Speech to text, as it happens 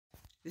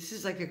This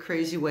is like a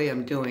crazy way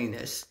I'm doing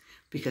this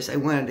because I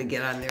wanted to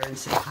get on there and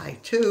say hi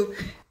too,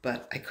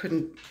 but I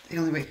couldn't. The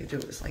only way I could do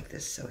it was like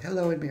this. So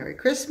hello and Merry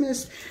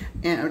Christmas.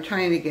 And I'm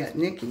trying to get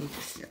Nikki to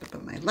sit up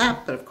on my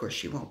lap, but of course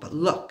she won't. But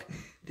look,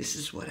 this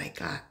is what I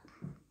got.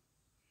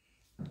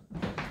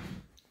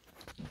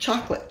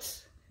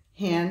 Chocolates,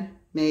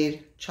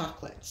 handmade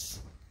chocolates.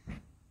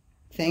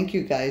 Thank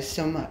you guys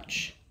so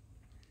much.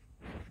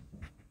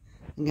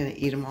 I'm gonna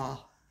eat them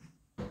all.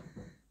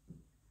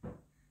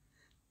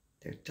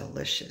 They're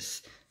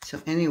delicious.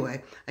 So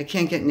anyway, I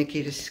can't get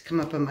Nikki to come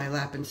up on my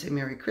lap and say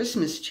Merry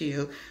Christmas to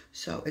you,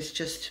 so it's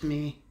just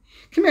me.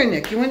 Come here,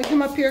 Nick. You want to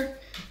come up here?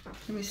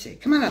 Let me see.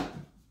 Come on up.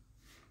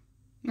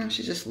 No,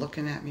 she's just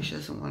looking at me. She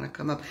doesn't want to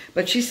come up.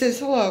 But she says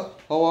hello.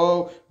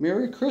 Hello.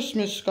 Merry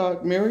Christmas,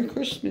 Scott. Merry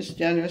Christmas,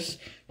 Dennis.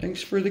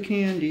 Thanks for the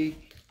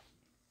candy.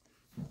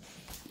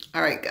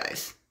 All right,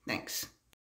 guys. Thanks.